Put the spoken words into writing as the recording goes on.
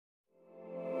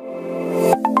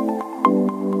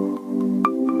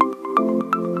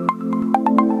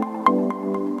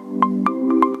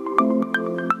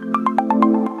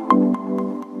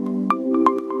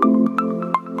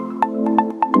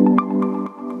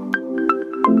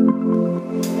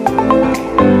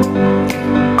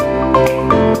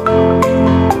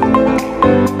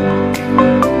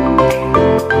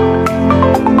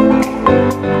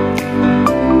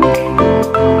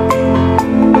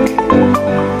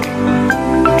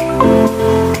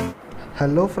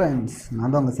Hello friends,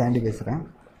 நான் தான் உங்கள் சாண்டி பேசுகிறேன்.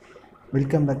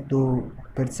 Welcome back to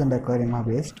pets and aquarium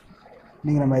paste.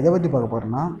 நீங்கள் நம்ம எதை பற்றி பார்க்க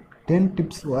போகிறோம்னா 10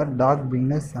 tips for dog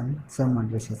beginners and some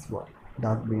advices for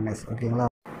dog beginners. ஓகேங்களா?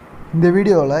 இந்த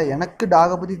வீடியோவில் எனக்கு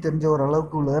டாகை பற்றி தெரிஞ்ச ஒரு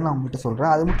அளவுக்கு உள்ளதை நான் உங்கள்கிட்ட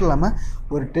சொல்கிறேன். அது மட்டும் இல்லாமல்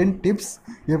ஒரு 10 டிப்ஸ்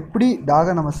எப்படி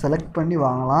டாகை நம்ம செலக்ட் பண்ணி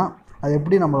வாங்கலாம், அது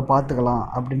எப்படி நம்ம பார்த்துக்கலாம்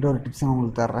அப்படின்ற ஒரு டிப்ஸ் நான்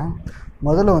உங்களுக்கு தர்றேன்.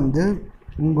 முதல்ல வந்து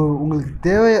உங்களுக்கு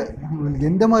தேவை, உங்களுக்கு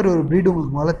எந்த மாதிரி ஒரு ப்ரீடு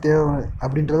உங்களுக்கு முதல்ல தேவை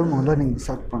அப்படின்றத முதல்ல நீங்கள்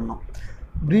செலக்ட் பண்ணணும்.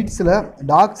 ப்ரீட்ஸில்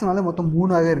டாக்ஸ்னாலே மொத்தம்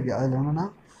 3 வகை இருக்குது. அதில் என்னென்னா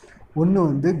ஒன்று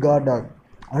வந்து காட் டாக்,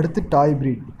 அடுத்து டாய்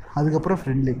ப்ரீட், அதுக்கப்புறம்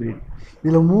ஃப்ரெண்ட்லி ப்ரீட்.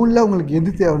 இதில் 3ல் உங்களுக்கு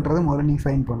எது தேவைன்றதை முதல்ல நீங்கள்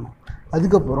ஃபைன் பண்ணணும்.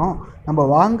 அதுக்கப்புறம் நம்ம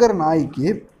வாங்குகிற நாய்க்கு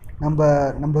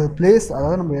நம்ம பிளேஸ்,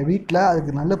 அதாவது நம்ம வீட்டில்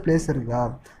அதுக்கு நல்ல பிளேஸ் இருக்கா,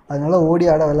 அதனால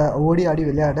ஓடி ஆடி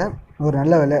விளையாட ஒரு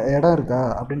நல்ல இடம் இருக்கா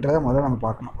அப்படின்றத முதல்ல நம்ம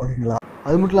பார்க்கணும். ஓகேங்களா?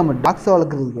 அது மட்டும் இல்லாமல் டாக்ஸை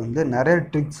வளர்க்குறதுக்கு வந்து நிறைய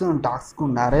ட்ரிக்ஸும்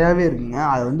டாக்ஸுக்கும் நிறையாவே இருக்குங்க.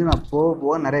 அதை வந்து நான்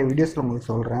போக நிறைய வீடியோஸில் உங்களுக்கு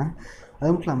சொல்கிறேன். அது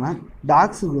மட்டும் இல்லாமல்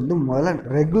டாக்ஸுக்கு வந்து முதல்ல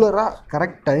ரெகுலராக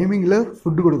கரெக்ட் டைமிங்கில்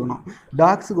ஃபுட்டு கொடுக்கணும்.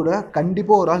 டாக்ஸு கூட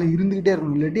கண்டிப்பாக ஒரு ஆள் இருந்துக்கிட்டே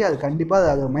இருக்கணும், இல்லாட்டி அது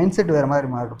கண்டிப்பாக அது மைண்ட் செட் வேறு மாதிரி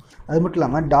மாறிடும். அது மட்டும்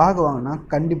இல்லாமல் டாக் வாங்கினா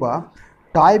கண்டிப்பாக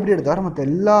டாய் ப்ரீடை தவிர மற்ற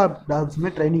எல்லா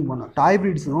டாக்ஸுமே ட்ரைனிங் பண்ணணும். டாய்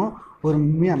ப்ரீட்ஸும் ஒரு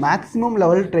மேக்ஸிமம்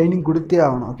லெவல் ட்ரைனிங் கொடுத்தே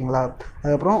ஆகணும். ஓகேங்களா?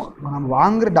 அதுக்கப்புறம் நம்ம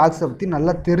வாங்குகிற டாக்ஸை பற்றி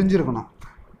நல்லா தெரிஞ்சுருக்கணும்.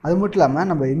 அது மட்டும் இல்லாமல்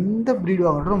நம்ம எந்த ப்ரீடு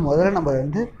வாங்குறோம் முதல்ல நம்ம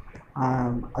வந்து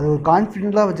அது ஒரு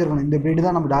கான்ஃபிடென்ட்டாக வச்சுருக்கணும். இந்த ப்ரீடு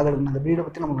தான் நம்ம டாக் எடுக்கணும், இந்த ப்ரீடை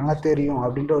பற்றி நமக்கு நல்லா தெரியும்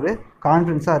அப்படின்ற ஒரு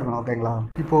கான்ஃபிடென்ஸாக இருக்கணும். ஓகேங்களா?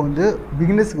 இப்போது வந்து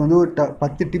பிகினர்ஸ்க்கு வந்து ஒரு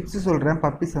 10 டிப்ஸு சொல்கிறேன்.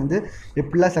 பப்பீஸ் வந்து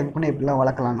எப்படிலாம் செலக்ட் பண்ணி எப்படிலாம்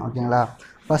வளர்க்கலான்னு. ஓகேங்களா?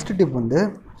 ஃபஸ்ட்டு டிப் வந்து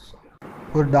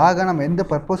ஒரு டாகை நம்ம எந்த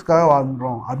பர்பஸ்க்காக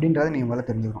வாங்குகிறோம் அப்படின்றத நீங்கள் முதல்ல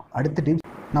தெரிஞ்சுக்கணும். அடுத்த டிப்ஸ்,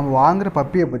 நம்ம வாங்குகிற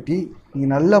பப்பியை பற்றி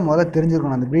நீங்கள் நல்லா முதல்ல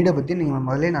தெரிஞ்சுக்கணும். அந்த ப்ரீடை பற்றி நீங்கள்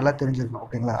முதல்ல நல்லா தெரிஞ்சுக்கணும்.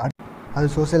 ஓகேங்களா? அது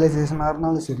சோசியலைசேஷனாக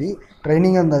இருந்தாலும் சரி,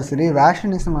 ட்ரைனிங்காக இருந்தாலும் சரி,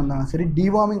 வேக்சினேஷன் இருந்தாலும் சரி,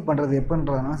 டிவார்மிங் பண்ணுறது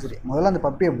எப்போன்றதுனாலும் சரி, முதல்ல அந்த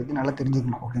பப்பியை பற்றி நல்லா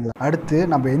தெரிஞ்சுக்கணும். ஓகேங்களா? அடுத்து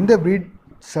நம்ம எந்த ப்ரீட்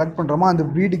செலக்ட் பண்ணுறோமோ அந்த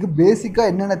ப்ரீடுக்கு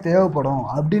பேசிக்காக என்னென்ன தேவைப்படும்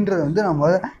அப்படின்றத வந்து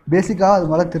நம்ம பேசிக்காக அது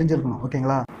முதல்ல தெரிஞ்சிருக்கணும்.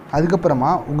 ஓகேங்களா?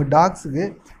 அதுக்கப்புறமா உங்கள் டாக்ஸுக்கு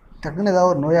டக்குன்னு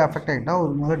ஏதாவது ஒரு நோயை அஃபெக்ட் ஆகிட்டால்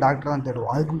ஒரு முதல்ல டாக்டர் தான்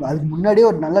தேடுவோம். அதுக்கு முன்னாடியே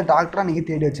ஒரு நல்ல டாக்டராக நீங்கள்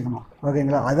தேடி வச்சுக்கணும்.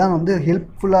 ஓகேங்களா? அதான் வந்து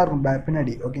ஹெல்ப்ஃபுல்லாக இருக்கும்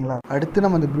பின்னாடி. ஓகேங்களா? அடுத்து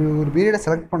நம்ம அந்த ஒரு பீரியடை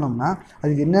செலக்ட் பண்ணோம்னா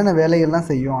அதுக்கு என்னென்ன வேலைகள்லாம்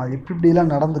செய்யும், அது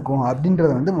எப்படிலாம் நடந்துக்கும்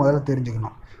அப்படின்றத வந்து முதல்ல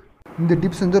தெரிஞ்சுக்கணும். இந்த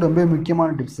டிப்ஸ் வந்து ரொம்ப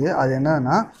முக்கியமான டிப்ஸு. அது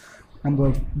என்னன்னா,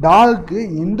 நம்ம டாகுக்கு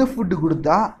எந்த ஃபுட்டு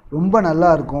கொடுத்தா ரொம்ப நல்லா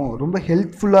இருக்கும், ரொம்ப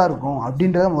ஹெல்ப்ஃபுல்லாக இருக்கும்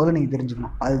அப்படின்றத முதல்ல நீங்கள்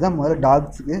தெரிஞ்சுக்கணும். அதுதான் முதல்ல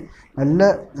டாக்ஸுக்கு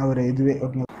நல்ல ஒரு இதுவே.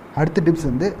 ஓகேங்களா? அடுத்த டிப்ஸ்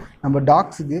வந்து நம்ம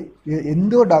டாக்ஸுக்கு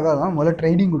எந்த ஒரு டாகாக இருந்தாலும் முதல்ல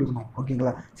ட்ரைனிங் கொடுக்கணும்.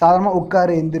 ஓகேங்களா? சாதாரணமாக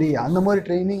உட்காரு எந்திரி அந்த மாதிரி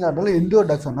ட்ரைனிங்காக இருந்தாலும் எந்த ஒரு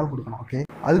டாக்ஸாக இருந்தாலும் கொடுக்கணும். ஓகே.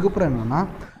 அதுக்கப்புறம் என்னென்னா,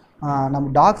 நம்ம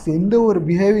டாக்ஸ் எந்த ஒரு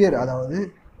பிஹேவியர், அதாவது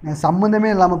சம்மந்தமே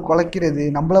இல்லாமல் குலைக்கிறது,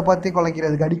 நம்மளை பார்த்தே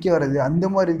குலைக்கிறது, கடிக்க வர்றது, அந்த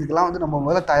மாதிரி இதுக்கெல்லாம் வந்து நம்ம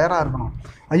முதல்ல தயாராக இருக்கணும்.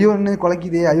 ஐயோ என்ன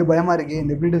குலைக்குதே, ஐயோ பயமாக இருக்கே,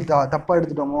 இந்த ப்ரீடு தப்பாக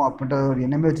எடுத்துட்டோமோ அப்படின்ற ஒரு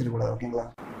எண்ணமே வச்சுருக்கூடாது. ஓகேங்களா?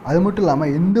 அது மட்டும்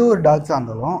இல்லாமல் எந்த ஒரு டாக்ஸாக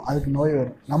இருந்தாலும் அதுக்கு நோய்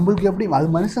வரும். நம்மளுக்கு எப்படி அது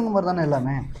மனுஷங்க மாதிரி தானே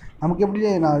எல்லாமே, நமக்கு எப்படி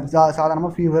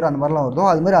சாதாரணமாக ஃபீவர் அந்த மாதிரிலாம் வருதோ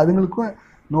அது மாதிரி அதுங்களுக்கும்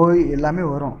நோய் எல்லாமே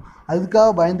வரும்.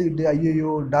 அதுக்காக பயந்துக்கிட்டு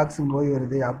ஐயோ டாக்ஸுக்கு நோய்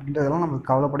வருது அப்படின்றதெல்லாம் நமக்கு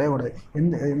கவலைப்படவே கூடாது.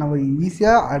 நம்ம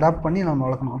ஈஸியாக அடாப்ட் பண்ணி நம்ம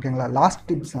வளர்க்கணும். ஓகேங்களா? லாஸ்ட்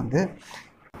டிப்ஸ் வந்து,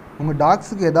 உங்கள்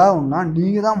டாக்ஸுக்கு ஏதாவது ஒன்றா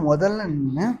நீங்கள் தான் முதல்ல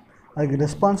நின்று அதுக்கு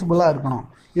ரெஸ்பான்சிபிளாக இருக்கணும்.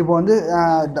 இப்போ வந்து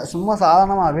சும்மா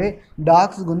சாதாரணமாகவே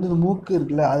டாக்ஸுக்கு வந்து இந்த மூக்கு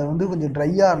இருக்குல்ல, அது வந்து கொஞ்சம்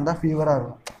ட்ரையாக இருந்தால் ஃபீவராக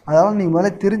இருக்கும். அதாவது நீங்கள்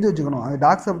முதல்ல தெரிஞ்சு வச்சுக்கணும். அந்த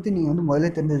டாக்ஸை பற்றி நீங்கள் வந்து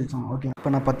முதல்ல தெரிஞ்சு வச்சுக்கணும். ஓகே.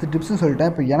 இப்போ நான் 10 டிப்ஸும்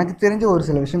சொல்லிட்டேன். இப்போ எனக்கு தெரிஞ்ச ஒரு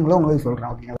சில விஷயங்களும் உங்களுக்கு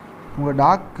சொல்கிறேன். ஓகேங்களா? உங்கள்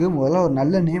டாக்கு முதல்ல ஒரு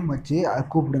நல்ல நேம் வச்சு அதை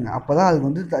கூப்பிடுங்க. அப்போ தான் அதுக்கு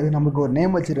வந்து நமக்கு ஒரு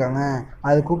நேம் வச்சுருக்காங்க,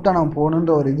 அதை கூப்பிட்டா நம்ம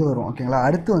போகணுன்ற ஒரு இது வரும். ஓகேங்களா?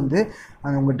 அடுத்து வந்து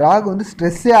உங்கள் டாக் வந்து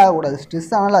ஸ்ட்ரெஸ்ஸே ஆகக்கூடாது.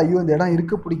 ஸ்ட்ரெஸ் ஆனாலும் ஐயோ இந்த இடம்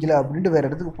இருக்க பிடிக்கல அப்படின்ட்டு வேறு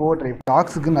இடத்துக்கு போக ட்ரை.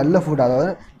 டாக்ஸுக்கு நல்ல ஃபுட்,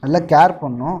 அதாவது நல்லா கேர்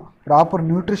பண்ணணும், ப்ராப்பர்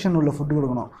நியூட்ரிஷன் உள்ள ஃபுட்டு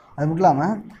கொடுக்கணும். அது மட்டும்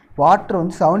இல்லாமல் வாட்டர்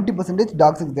வந்து 70%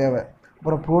 டாக்ஸுக்கு தேவை.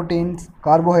 அப்புறம் ப்ரோட்டீன்ஸ்,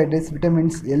 கார்போஹைட்ரேட்ஸ்,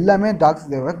 விட்டமின்ஸ் எல்லாமே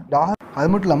டாக்ஸுக்கு தேவை. அது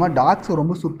மட்டும் இல்லாமல் டாக்ஸை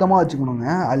ரொம்ப சுத்தமாக வச்சுக்கணுங்க.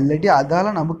 இல்லாட்டி அதால்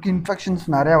நமக்கு இன்ஃபெக்ஷன்ஸ்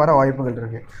நிறையா வர வாய்ப்புகள்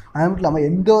இருக்குது. அது மட்டும் இல்லாமல்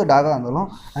எந்த ஒரு டாகாக இருந்தாலும்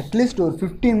அட்லீஸ்ட் ஒரு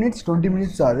 15 மினிட்ஸ் 20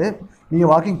 மினிட்ஸ் ஆகுது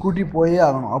நீங்கள் வாக்கிங் கூட்டி போயே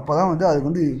ஆகணும். அப்போ தான் வந்து அதுக்கு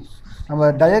வந்து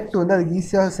நம்ம டயட் வந்து அதுக்கு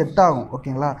ஈஸியாக செட் ஆகும்.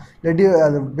 ஓகேங்களா? இல்லாட்டி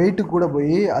அது வெயிட்டு கூட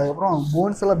போய் அதுக்கப்புறம்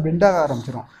போன்ஸ் எல்லாம் பெண்டாக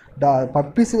ஆரம்பிச்சிடும்.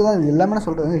 பப்பீஸுக்கு தான் இது எல்லாமே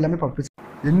சொல்கிறது வந்து எல்லாமே பப்பீஸ்.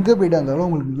 எந்த ப்ரீடாக இருந்தாலும்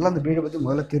உங்களுக்கு நல்லா அந்த ப்ரீடை பற்றி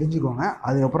முதல்ல தெரிஞ்சுக்கோங்க.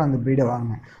 அதுக்கப்புறம் அந்த ப்ரீடை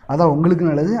வாங்குங்க. அதான் உங்களுக்கு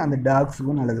நல்லது, அந்த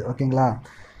டாக்ஸுக்கும் நல்லது. ஓகேங்களா?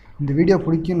 இந்த வீடியோ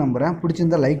பிடிக்கும் நம்புகிறேன்.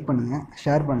 பிடிச்சிருந்தால் லைக் பண்ணுங்கள்,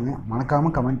 ஷேர் பண்ணுங்கள்,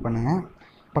 மறக்காமல் கமெண்ட் பண்ணுங்கள்.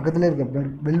 பக்கத்தில் இருக்க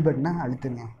பெல் பட்டனை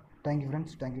அழுத்துங்க. Thank you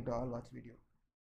friends. Thank you to all watch video.